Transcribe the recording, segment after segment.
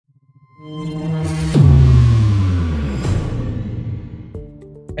Hey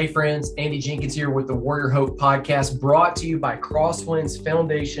friends, Andy Jenkins here with the Warrior Hope podcast, brought to you by Crosswinds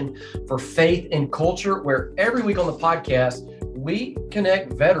Foundation for Faith and Culture, where every week on the podcast, we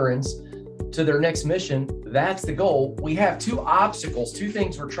connect veterans to their next mission. That's the goal. We have two obstacles, two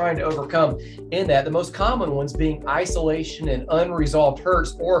things we're trying to overcome in that. The most common ones being isolation and unresolved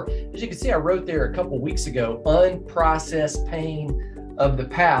hurts, or as you can see, I wrote there a couple weeks ago, unprocessed pain of the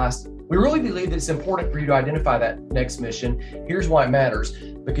past. We really believe that it's important for you to identify that next mission. Here's why it matters.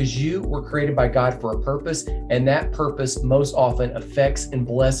 Because you were created by God for a purpose, and that purpose most often affects and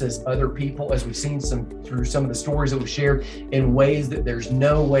blesses other people, as we've seen through some of the stories that we've shared, in ways that there's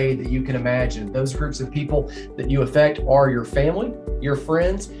no way that you can imagine. Those groups of people that you affect are your family, your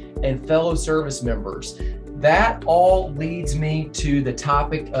friends, and fellow service members. That all leads me to the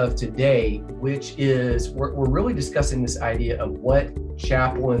topic of today, which is we're really discussing this idea of what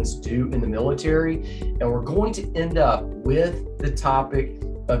chaplains do in the military, and we're going to end up with the topic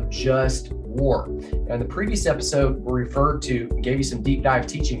of just war. Now, in the previous episode, we referred to and gave you some deep dive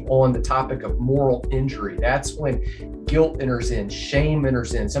teaching on the topic of moral injury. That's when guilt enters in, shame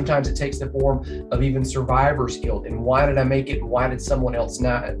enters in. Sometimes it takes the form of even survivor's guilt. And why did I make it? And why did someone else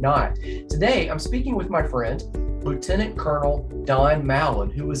not? Today, I'm speaking with my friend, Lieutenant Colonel Don Malin,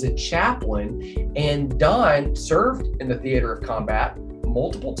 who was a chaplain. And Don served in the theater of combat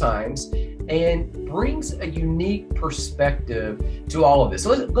multiple times and brings a unique perspective to all of this.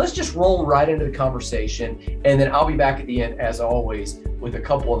 So let's just roll right into the conversation, and then I'll be back at the end, as always, with a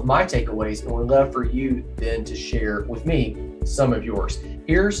couple of my takeaways, and we'd love for you then to share with me some of yours.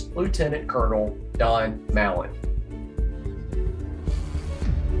 Here's Lieutenant Colonel Don Malin.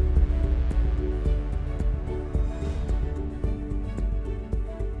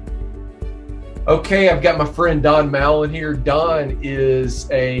 Okay, I've got my friend Don Malin here. Don is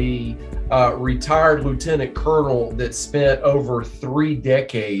a retired lieutenant colonel that spent over 3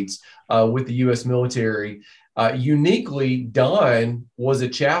 decades with the U.S. military. Uniquely, Don was a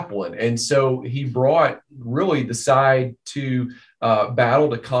chaplain, and so he brought really the side to battle,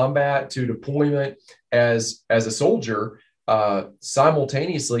 to combat, to deployment as a soldier.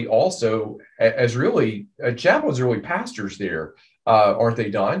 Simultaneously, also as really chaplains are really pastors there, aren't they,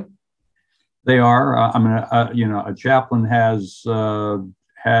 Don? They are. A chaplain has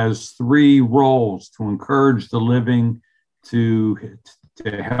 3 roles: to encourage the living, to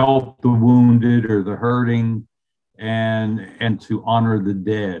help the wounded or the hurting, and to honor the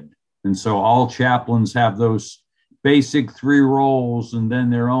dead. And so all chaplains have those basic 3 roles, and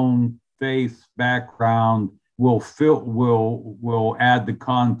then their own faith background will add the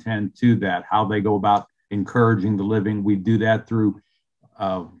content to that, how they go about encouraging the living. We do that through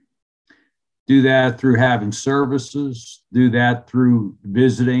having services, do that through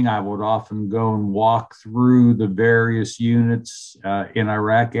visiting. I would often go and walk through the various units in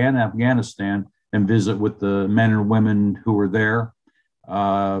Iraq and Afghanistan and visit with the men and women who were there,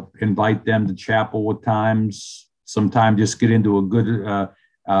 invite them to chapel at times, sometimes just get into a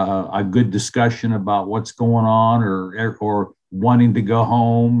good discussion about what's going on or wanting to go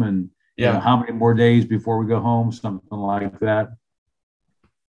home and how many more days before we go home, something like that.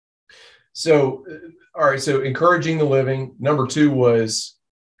 So, all right. So, encouraging the living. Number 2 was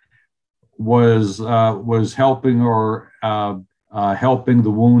helping helping the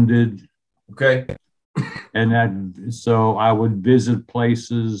wounded. Okay. And so I would visit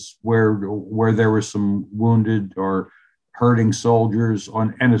places where there were some wounded or hurting soldiers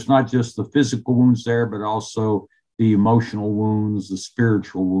and it's not just the physical wounds there, but also the emotional wounds, the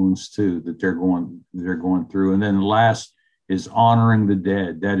spiritual wounds too, that they're going through. And then last is honoring the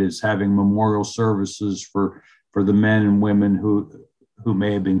dead. That is having memorial services for the men and women who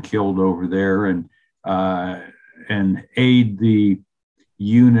may have been killed over there, and aid the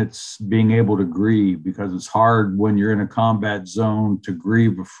units being able to grieve, because it's hard when you're in a combat zone to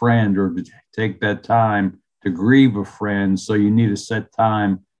grieve a friend or to take that time to grieve a friend. So you need a set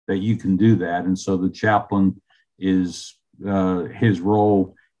time that you can do that. And so the chaplain his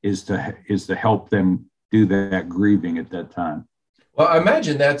role is to help them do that grieving at that time. Well, I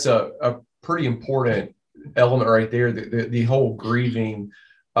imagine that's a pretty important element right there, the whole grieving,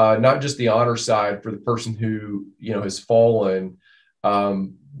 not just the honor side for the person who, has fallen,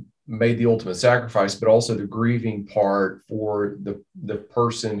 made the ultimate sacrifice, but also the grieving part for the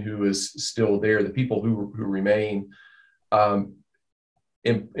person who is still there, the people who remain,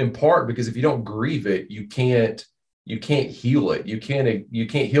 in part because if you don't grieve it, you can't heal it. You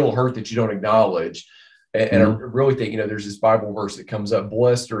can't heal hurt that you don't acknowledge. And I really think, there's this Bible verse that comes up: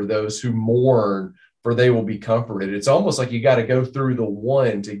 blessed are those who mourn, for they will be comforted. It's almost like you got to go through the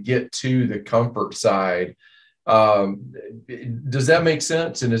one to get to the comfort side. Does that make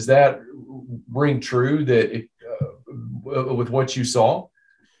sense? And does that ring true that with what you saw?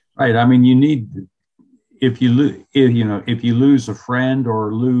 Right. I mean, you need, if you lose a friend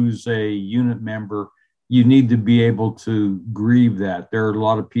or lose a unit member, you need to be able to grieve that. There are a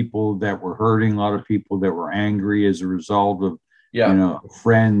lot of people that were hurting, a lot of people that were angry as a result of, a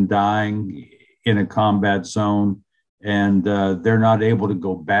friend dying in a combat zone, and they're not able to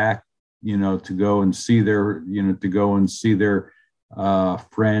go back, to go and see their,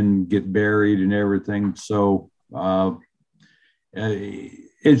 friend get buried and everything. So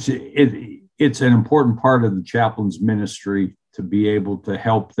it's an important part of the chaplain's ministry to be able to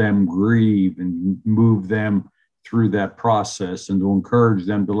help them grieve and move them through that process, and to encourage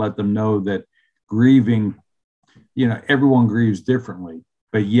them, to let them know that grieving, everyone grieves differently.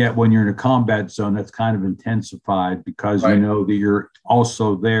 But yet when you're in a combat zone, that's kind of intensified, because right. You know that you're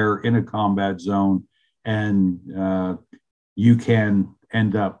also there in a combat zone, and you can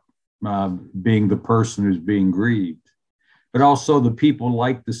end up being the person who's being grieved. But also the people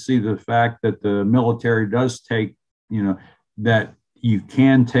like to see the fact that the military does take, that you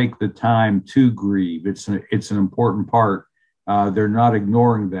can take the time to grieve. It's an important part. They're not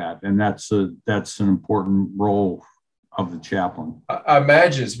ignoring that, and that's an important role of the chaplain. I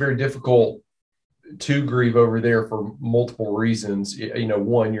imagine it's very difficult to grieve over there for multiple reasons.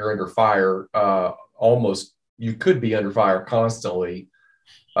 One, you're under fire. Almost, you could be under fire constantly.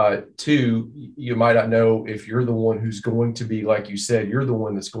 Two, you might not know if you're the one who's going to be, like you said, you're the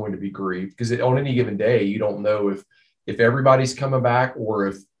one that's going to be grieved, because on any given day, you don't know if everybody's coming back, or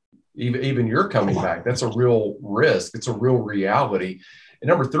if even you're coming back. That's a real risk. It's a real reality. And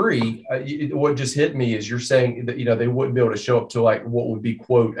number three, what just hit me is you're saying that, they wouldn't be able to show up to like what would be,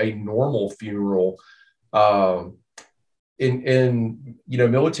 quote, a normal funeral. In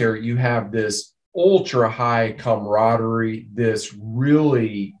military, you have this ultra high camaraderie, this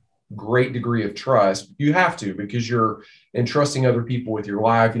really great degree of trust. You have to, because you're entrusting other people with your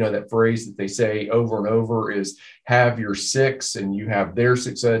life. That phrase that they say over and over is have your six and you have their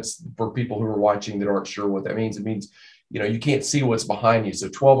six. That's for people who are watching that aren't sure what that means. It means, you can't see what's behind you. So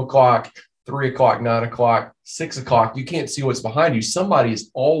 12 o'clock, 3 o'clock, 9 o'clock, 6 o'clock, you can't see what's behind you. Somebody is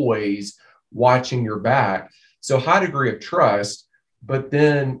always watching your back. So high degree of trust. But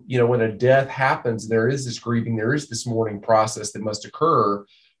then, when a death happens, there is this grieving, there is this mourning process that must occur.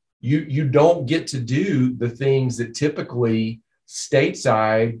 You don't get to do the things that typically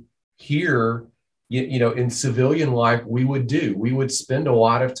stateside here, in civilian life, we would do. We would spend a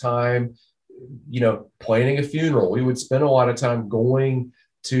lot of time, planning a funeral. We would spend a lot of time going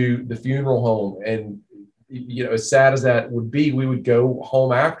to the funeral home. And, as sad as that would be, we would go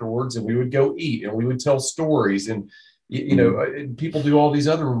home afterwards and we would go eat and we would tell stories. And, people do all these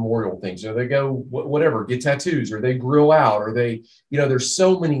other memorial things. They go, whatever, get tattoos, or they grill out, or they, there's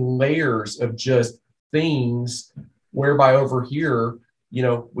so many layers of just things, whereby over here,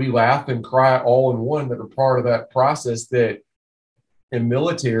 we laugh and cry all in one that are part of that process, that in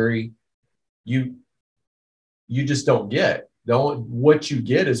military, you just don't get. What you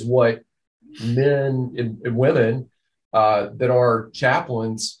get is what men and women that are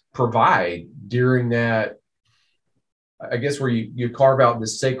chaplains provide during that, I guess, where you carve out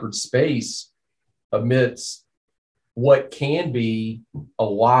this sacred space amidst what can be a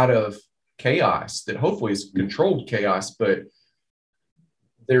lot of chaos that hopefully is controlled chaos, but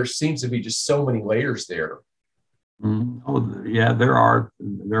there seems to be just so many layers there. Oh, yeah, there are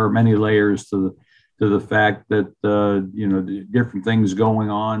many layers to the fact that the different things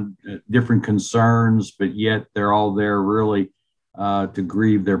going on, different concerns, but yet they're all there really to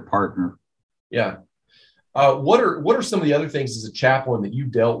grieve their partner. Yeah. What are some of the other things as a chaplain that you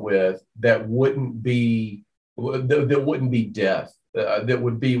dealt with that wouldn't be death? That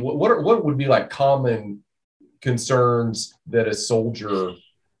would be what would be like common concerns that a soldier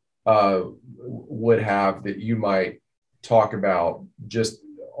would have that you might talk about just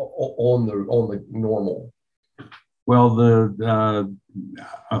on the normal? Well,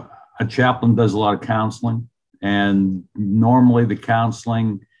 a chaplain does a lot of counseling, and normally the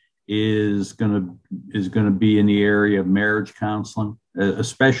counseling is going to be in the area of marriage counseling,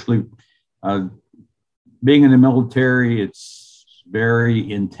 especially being in the military. It's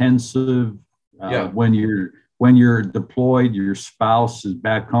very intensive. When you're deployed, your spouse is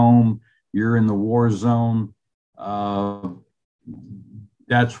back home, you're in the war zone.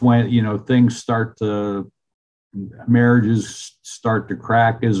 That's when things marriages start to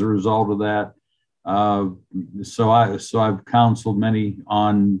crack as a result of that. So I've counseled many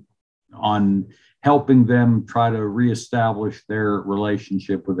on helping them try to reestablish their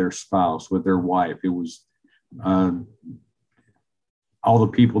relationship with their spouse, with their wife. It was all the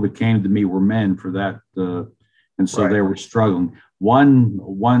people that came to me were men for that, and so they were struggling. One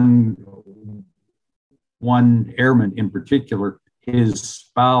airman in particular, his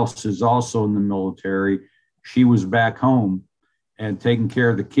spouse is also in the military. She was back home and taking care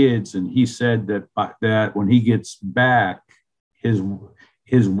of the kids, and he said that when he gets back, his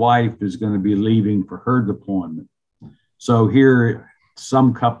wife is going to be leaving for her deployment. So here,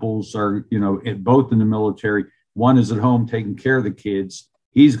 some couples are, both in the military. One is at home taking care of the kids.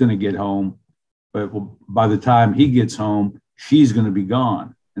 He's going to get home, but by the time he gets home, she's going to be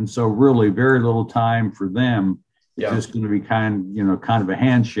gone. And so really very little time for them. It's just going to be kind of a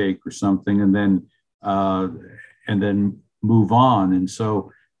handshake or something, and then move on. And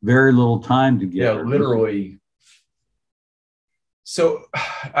so very little time together. Yeah, literally. So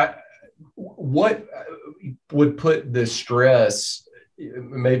what would put the stress,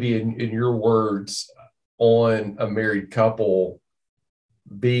 maybe in your words, on a married couple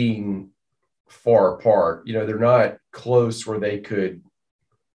being far apart? They're not close where they could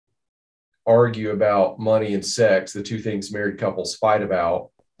argue about money and sex, the two things married couples fight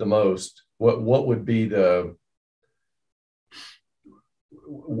about the most. What would be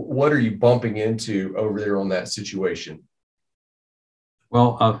what are you bumping into over there on that situation?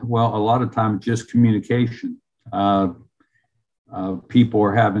 Well, a lot of times just communication. People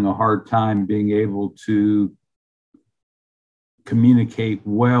are having a hard time being able to communicate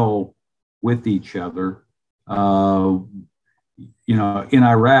well with each other. In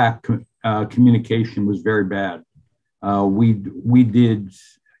Iraq, communication was very bad. We did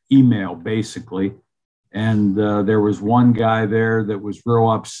email basically, and there was one guy there that was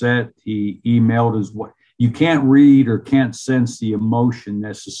real upset. He emailed his wife. You can't read or can't sense the emotion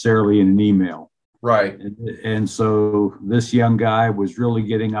necessarily in an email. Right. And so this young guy was really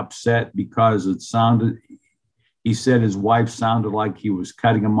getting upset because he said his wife sounded like he was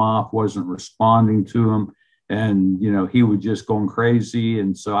cutting him off, wasn't responding to him. And, he was just going crazy.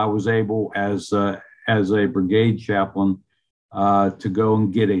 And so I was able, as a brigade chaplain, to go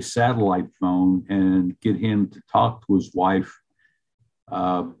and get a satellite phone and get him to talk to his wife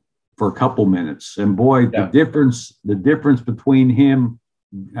for a couple minutes. And boy, the difference between him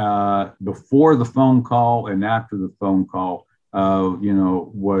before the phone call and after the phone call,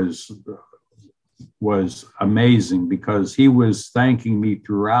 was amazing, because he was thanking me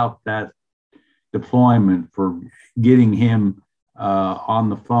throughout that deployment for getting him on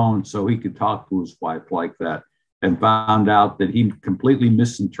the phone so he could talk to his wife like that, and found out that he completely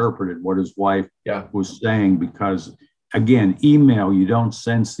misinterpreted what his wife was saying, because again, email, you don't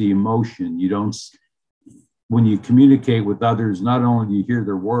sense the emotion. When you communicate with others, not only do you hear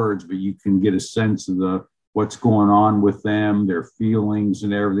their words, but you can get a sense of what's going on with them, their feelings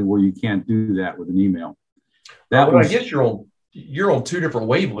and everything, where you can't do that with an email. I guess you're on two different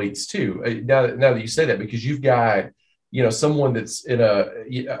wavelengths too. Now that you say that, because you've got, someone that's in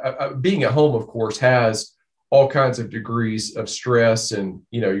being at home, of course, has all kinds of degrees of stress, and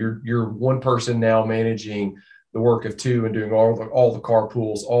you're one person now managing the work of two and doing all the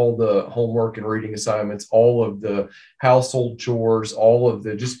carpools, all the homework and reading assignments, all of the household chores, all of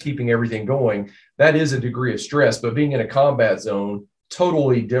the just keeping everything going. That is a degree of stress, but being in a combat zone,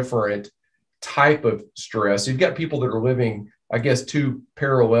 totally different type of stress. You've got people that are living, I guess, two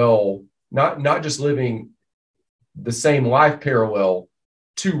parallel, not just living the same life parallel,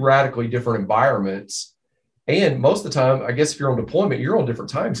 two radically different environments. And most of the time, I guess if you're on deployment, you're on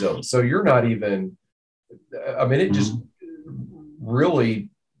different time zones. So you're not even, it just really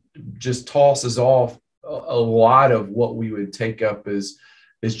just tosses off a lot of what we would take up as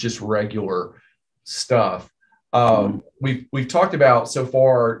just regular stuff. We've talked about so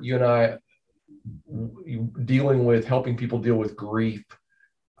far, you and I, helping people deal with grief,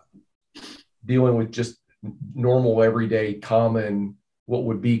 dealing with just normal, everyday, what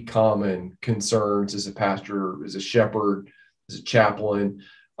would be common concerns as a pastor, as a shepherd, as a chaplain.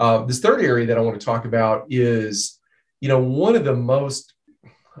 This third area that I want to talk about is, one of the most,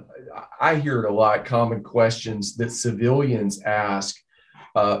 I hear it a lot, common questions that civilians ask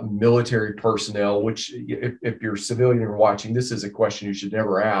military personnel, which if you're a civilian and watching, this is a question you should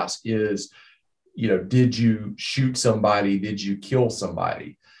never ask, is, did you shoot somebody? Did you kill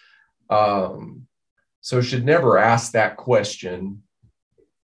somebody? So should never ask that question.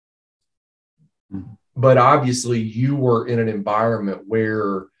 But obviously you were in an environment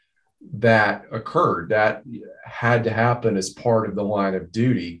where that occurred, that had to happen as part of the line of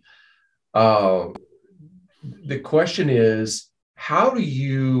duty. The question is, how do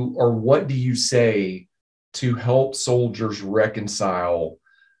you, or what do you say to help soldiers reconcile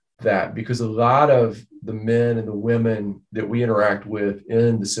that? Because a lot of the men and the women that we interact with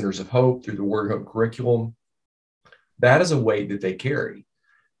in the Centers of Hope through the Word Hope curriculum, that is a weight that they carry.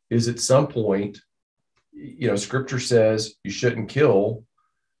 Is at some point, scripture says you shouldn't kill.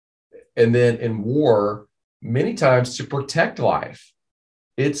 And then in war, many times to protect life,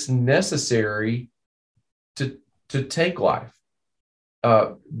 it's necessary to take life.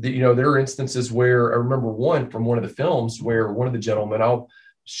 There are instances where I remember one from one of the films where one of the gentlemen, I'll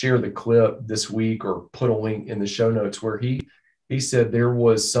share the clip this week or put a link in the show notes, where he said there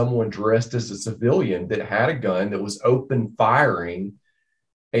was someone dressed as a civilian that had a gun that was open firing.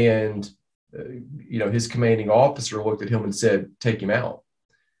 And, his commanding officer looked at him and said, take him out.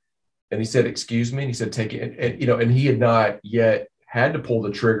 And he said, excuse me. And he said, take it. And he had not yet had to pull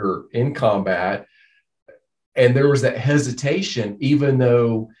the trigger in combat. And there was that hesitation, even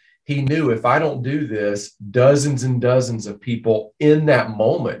though he knew, if I don't do this, dozens and dozens of people in that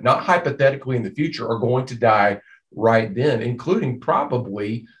moment, not hypothetically in the future, are going to die right then, including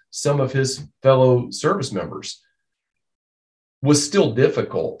probably some of his fellow service members. Was still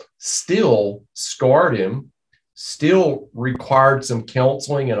difficult, still scarred him, still required some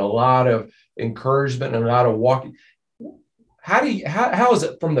counseling and a lot of encouragement and a lot of walking. How is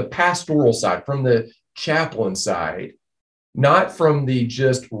it from the pastoral side, from the chaplain side, not from the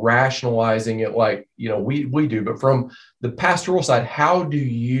just rationalizing it like, we do, but from the pastoral side, how do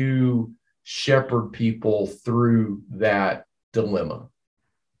you shepherd people through that dilemma?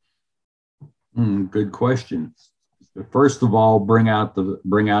 Good question. First of all, bring out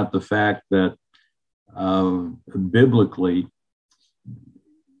the fact that biblically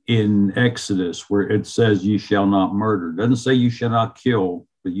in Exodus, where it says you shall not murder, it doesn't say you shall not kill,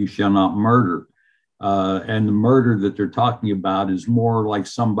 but you shall not murder. And the murder that they're talking about is more like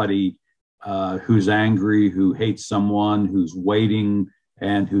somebody who's angry, who hates someone, who's waiting,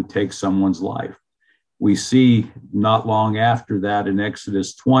 and who takes someone's life. We see not long after that in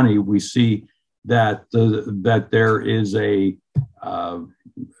Exodus 20, we see that there is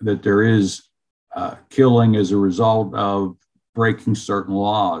killing as a result of breaking certain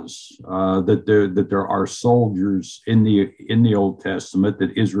laws. That there are soldiers in the Old Testament,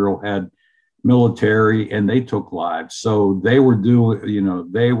 that Israel had military and they took lives. So they were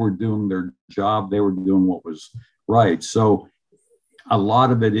doing their job. They were doing what was right. So a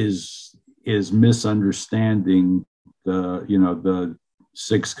lot of it is misunderstanding the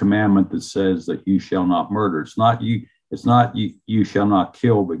sixth commandment that says that you shall not murder. It's not you shall not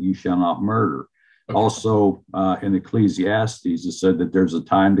kill, but you shall not murder. Okay. Also, in Ecclesiastes, it said that there's a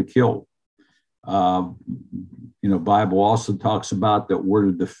time to kill. Bible also talks about that we're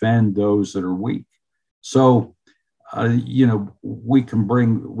to defend those that are weak. So, we can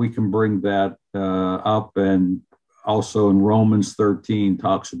bring that up. And also in Romans 13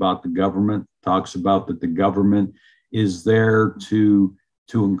 talks about the government, talks about that the government is there to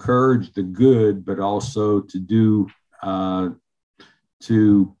encourage the good, but also to do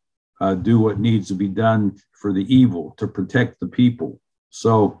what needs to be done for the evil, to protect the people.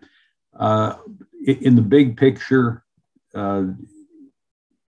 So in the big picture,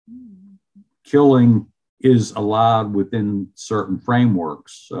 killing is allowed within certain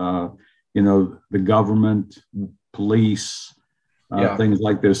frameworks. The government, police, things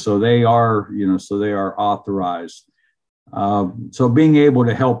like this. So they are authorized. So being able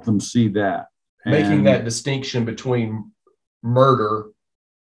to help them see that. Making that distinction between murder,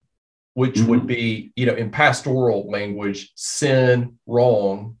 which would be, in pastoral language, sin,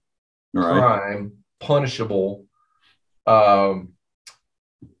 wrong, crime, punishable,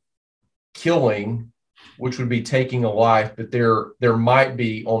 killing, which would be taking a life, but there might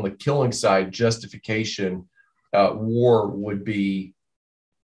be on the killing side justification. War would be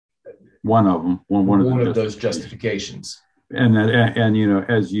one of them. One of those justifications. And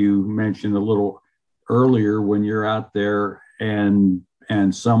as you mentioned a little earlier, when you're out there and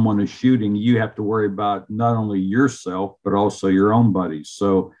someone is shooting, you have to worry about not only yourself but also your own buddies.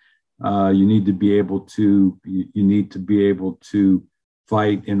 So you need to be able to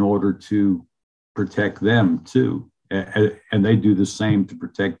fight in order to protect them too, and they do the same to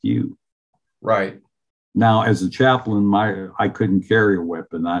protect you. Right. Now, as a chaplain, I couldn't carry a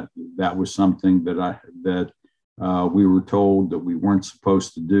weapon. That was something that we were told that we weren't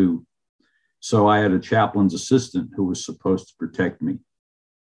supposed to do. So I had a chaplain's assistant who was supposed to protect me,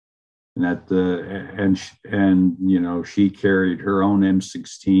 and she carried her own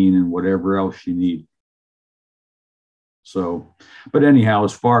M16 and whatever else she needed. So, but anyhow,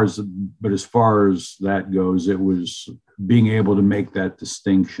 as far as that goes, it was being able to make that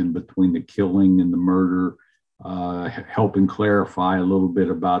distinction between the killing and the murder, helping clarify a little bit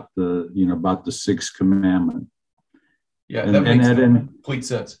about about the sixth commandment. Yeah, that makes complete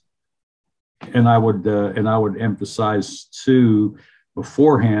sense. And I would emphasize too,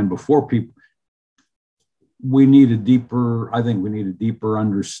 before people, we need a deeper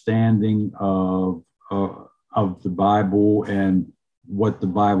understanding of the Bible and what the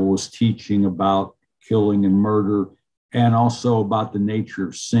Bible is teaching about killing and murder, and also about the nature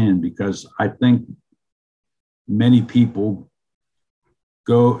of sin, because I think many people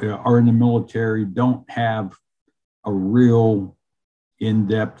are in the military, don't have a real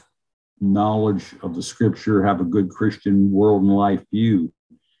in-depth knowledge of the scripture, have a good Christian world and life view,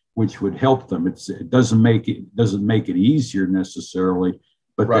 which would help them. It doesn't make it easier necessarily,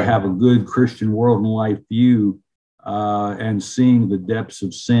 but right. To have a good Christian world and life view, and seeing the depths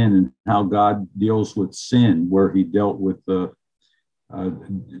of sin and how God deals with sin, where He dealt with the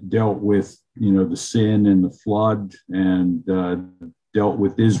sin and the flood, and dealt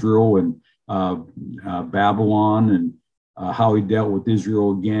with Israel and Babylon, and how He dealt with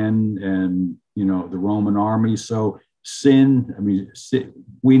Israel again, and the Roman army. So sin,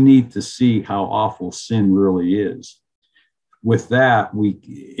 we need to see how awful sin really is. With that,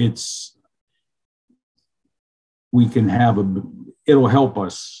 it'll help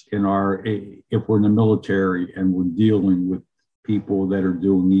us if we're in the military and we're dealing with people that are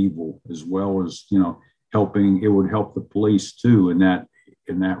doing evil, as well as helping. It would help the police too in that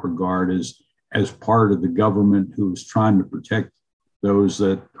regard, as part of the government who is trying to protect those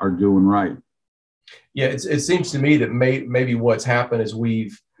that are doing right. Yeah, it seems to me that maybe what's happened is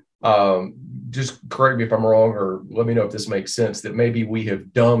we've, just correct me if I'm wrong, or let me know if this makes sense, that maybe we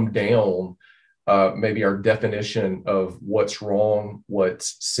have dumbed down maybe our definition of what's wrong,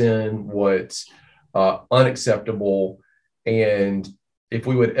 what's sin, what's unacceptable. And if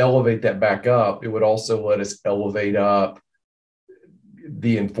we would elevate that back up, it would also let us elevate up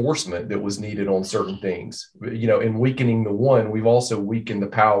the enforcement that was needed on certain things. In weakening the one, we've also weakened the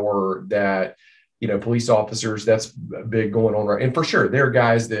power that, police officers, that's big going on right. And for sure, there are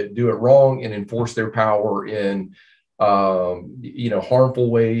guys that do it wrong and enforce their power in,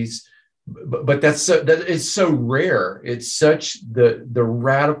 harmful ways. But that is so rare. It's such the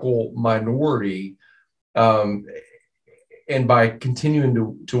radical minority. And by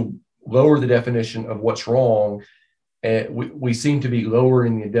continuing to lower the definition of what's wrong, we seem to be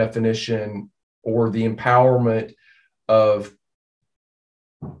lowering the definition or the empowerment of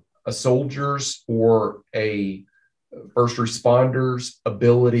a soldier's or a first responder's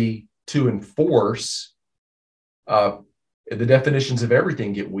ability to enforce. The definitions of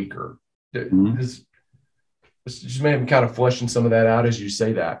everything get weaker. Mm-hmm. Just maybe kind of fleshing some of that out as you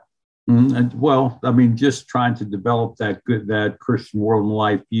say that. And, well, just trying to develop that Christian world and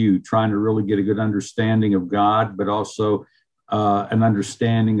life view, trying to really get a good understanding of God, but also an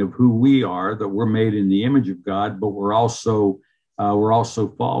understanding of who we are, that we're made in the image of God, but we're also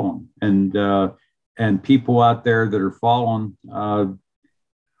fallen, and people out there that are fallen,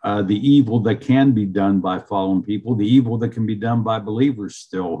 the evil that can be done by fallen people, the evil that can be done by believers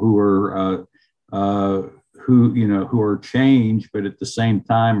still, who are changed, but at the same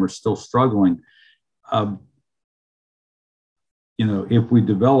time are still struggling. If we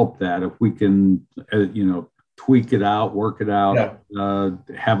develop that, if we can, tweak it out, work it out,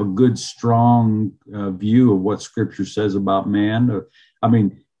 have a good, strong view of what Scripture says about man.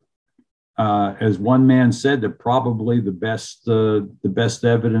 As one man said, that probably the best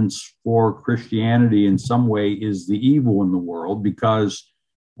evidence for Christianity in some way is the evil in the world, because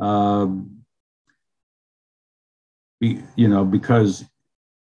because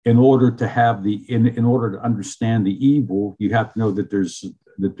in order to understand the evil, you have to know that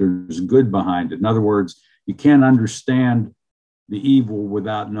there's good behind it. In other words, you can't understand the evil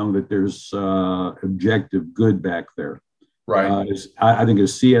without knowing that there's objective good back there. Right. I think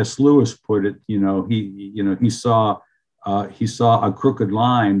as C.S. Lewis put it, he saw a crooked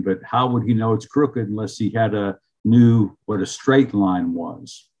line, but how would he know it's crooked unless he knew what a straight line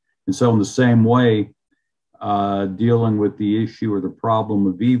was? And so in the same way, dealing with the issue or the problem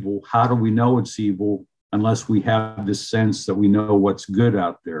of evil, how do we know it's evil unless we have this sense that we know what's good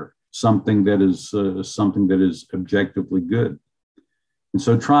out there, something that is objectively good? And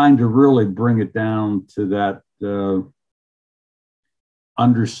so trying to really bring it down to that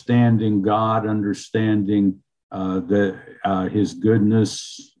understanding God, understanding His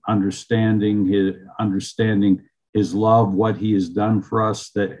goodness, understanding His love, what He has done for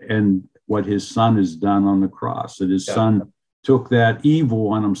us, and what his son has done on the cross, that his son took that evil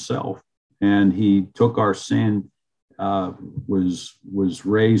on himself, and he took our sin, was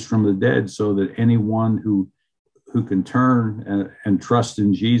raised from the dead, so that anyone who can turn and trust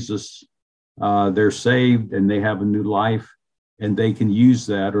in Jesus, they're saved and they have a new life, and they can use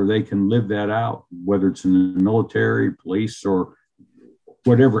that, or they can live that out, whether it's in the military, police, or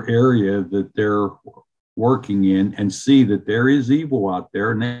whatever area that they're working in, and see that there is evil out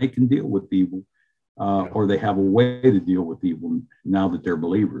there and they can deal with evil, or they have a way to deal with evil now that they're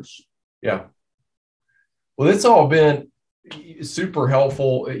believers. Yeah. Well, it's all been super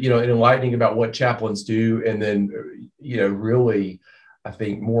helpful, and enlightening about what chaplains do. And then, really, I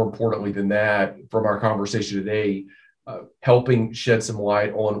think more importantly than that, from our conversation today, helping shed some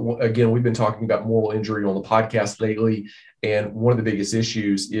light on, again, we've been talking about moral injury on the podcast lately. And one of the biggest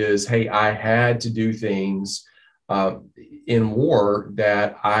issues is, hey, I had to do things in war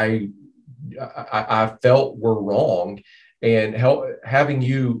that I felt were wrong, and having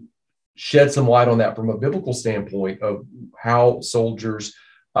you shed some light on that from a biblical standpoint of how soldiers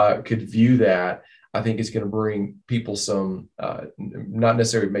could view that, I think is going to bring people some, not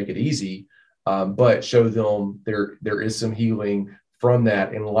necessarily make it easy, but show them there is some healing from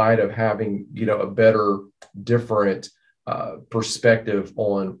that, in light of having, a better, different perspective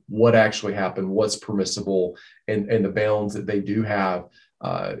on what actually happened, what's permissible, and the bounds that they do have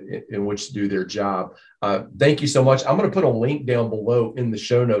in which to do their job. Thank you so much. I'm going to put a link down below in the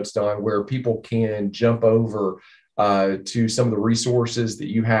show notes, Don, where people can jump over to some of the resources that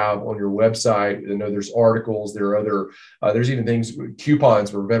you have on your website. I know there's articles, there are other, there's even things,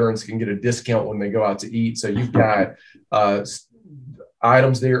 coupons where veterans can get a discount when they go out to eat. So you've got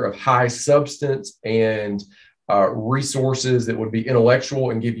items there of high substance and resources that would be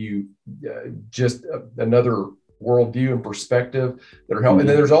intellectual and give you just another worldview and perspective that are helpful. And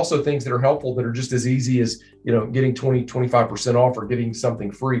then there's also things that are helpful that are just as easy as, getting 25% off or getting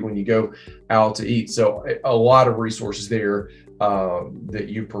something free when you go out to eat. So a lot of resources there that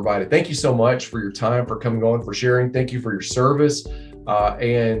you've provided. Thank you so much for your time, for coming on, for sharing. Thank you for your service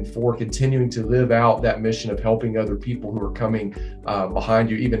and for continuing to live out that mission of helping other people who are coming behind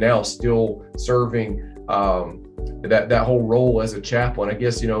you, even now, still serving that whole role as a chaplain. I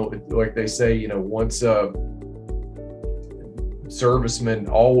guess, like they say, once a serviceman,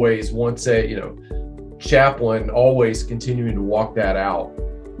 always once a, chaplain, always continuing to walk that out.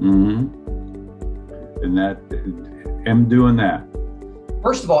 Mm-hmm. And I'm doing that.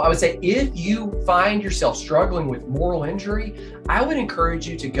 First of all, I would say, if you find yourself struggling with moral injury, I would encourage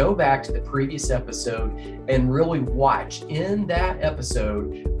you to go back to the previous episode and really watch. In that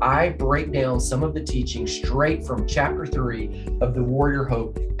episode, I break down some of the teaching straight from chapter 3 of the Warrior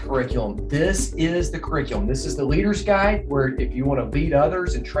Hope curriculum. This is the curriculum. This is the leader's guide, where if you want to lead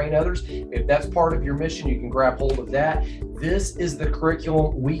others and train others, if that's part of your mission, you can grab hold of that. This is the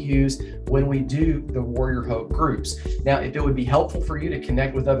curriculum we use when we do the Warrior Hope groups. Now, if it would be helpful for you to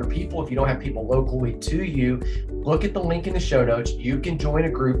connect with other people, if you don't have people locally to you, look at the link in the show notes. You can join a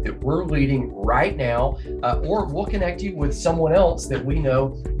group that we're leading right now, or we'll connect you with someone else that we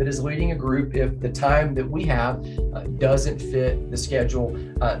know that is leading a group if the time that we have doesn't fit the schedule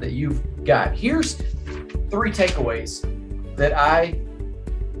that you've got. Here's 3 takeaways that I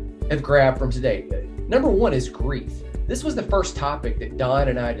have grabbed from today. Number 1 is grief. This was the first topic that Don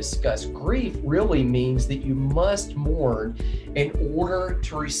and I discussed. Grief really means that you must mourn in order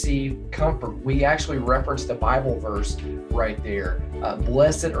to receive comfort. We actually referenced the Bible verse right there.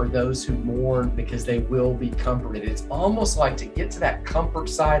 Blessed are those who mourn, because they will be comforted. It's almost like, to get to that comfort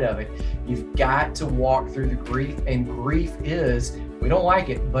side of it, you've got to walk through the grief. And grief is, we don't like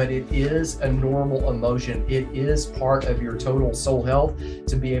it, but it is a normal emotion. It is part of your total soul health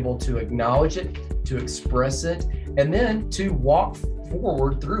to be able to acknowledge it, to express it, and then to walk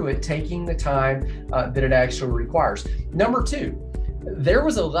forward through it, taking the time that it actually requires. Number 2, there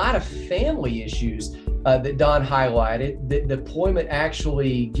was a lot of family issues that Don highlighted that deployment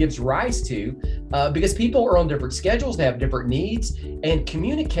actually gives rise to, because people are on different schedules, they have different needs, and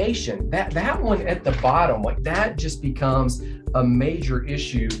communication, that one at the bottom, like that just becomes a major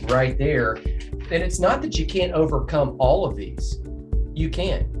issue right there. And it's not that you can't overcome all of these. You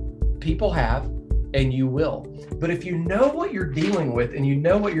can. People have, and you will. But if you know what you're dealing with and you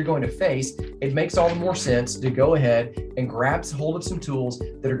know what you're going to face, it makes all the more sense to go ahead and grab hold of some tools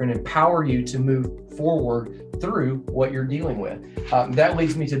that are going to empower you to move forward through what you're dealing with. That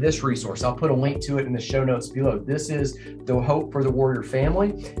leads me to this resource. I'll put a link to it in the show notes below. This is the Hope for the Warrior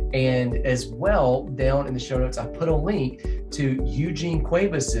Family. And as well, down in the show notes, I put a link to Eugene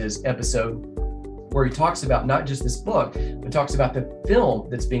Cuevas's episode where he talks about not just this book, but talks about the film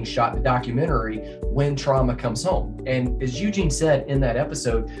that's being shot, the documentary, When Trauma Comes Home. And as Eugene said in that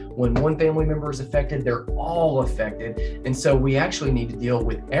episode, when one family member is affected, they're all affected. And so we actually need to deal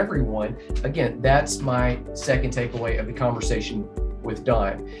with everyone. Again, that's my second takeaway of the conversation with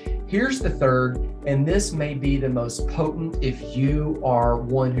Don. Here's the third, and this may be the most potent if you are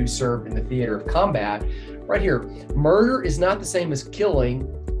one who served in the theater of combat. Right here, murder is not the same as killing,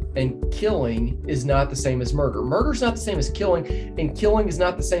 and killing is not the same as murder. Murder is not the same as killing, and killing is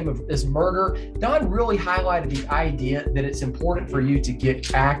not the same as murder. Don really highlighted the idea that it's important for you to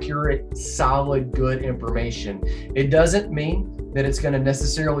get accurate, solid, good information. It doesn't mean that it's going to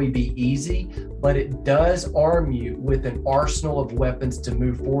necessarily be easy, but it does arm you with an arsenal of weapons to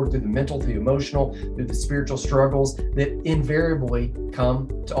move forward through the mental, through the emotional, through the spiritual struggles that invariably come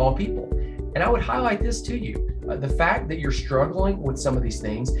to all people. And I would highlight this to you. The fact that you're struggling with some of these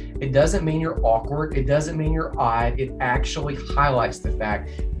things, it doesn't mean you're awkward. It doesn't mean you're odd. It actually highlights the fact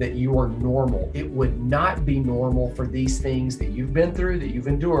that you are normal. It would not be normal for these things that you've been through, that you've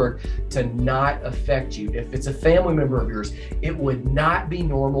endured, to not affect you. If it's a family member of yours, it would not be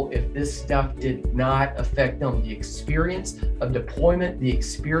normal if this stuff did not affect them. The experience of deployment, the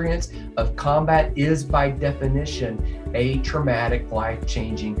experience of combat is by definition a traumatic,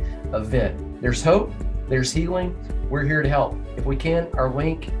 life-changing event. There's hope. There's healing. We're here to help. If we can, our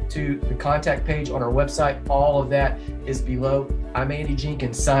link to the contact page on our website, all of that is below. I'm Andy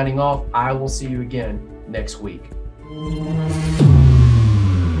Jenkins signing off. I will see you again next week.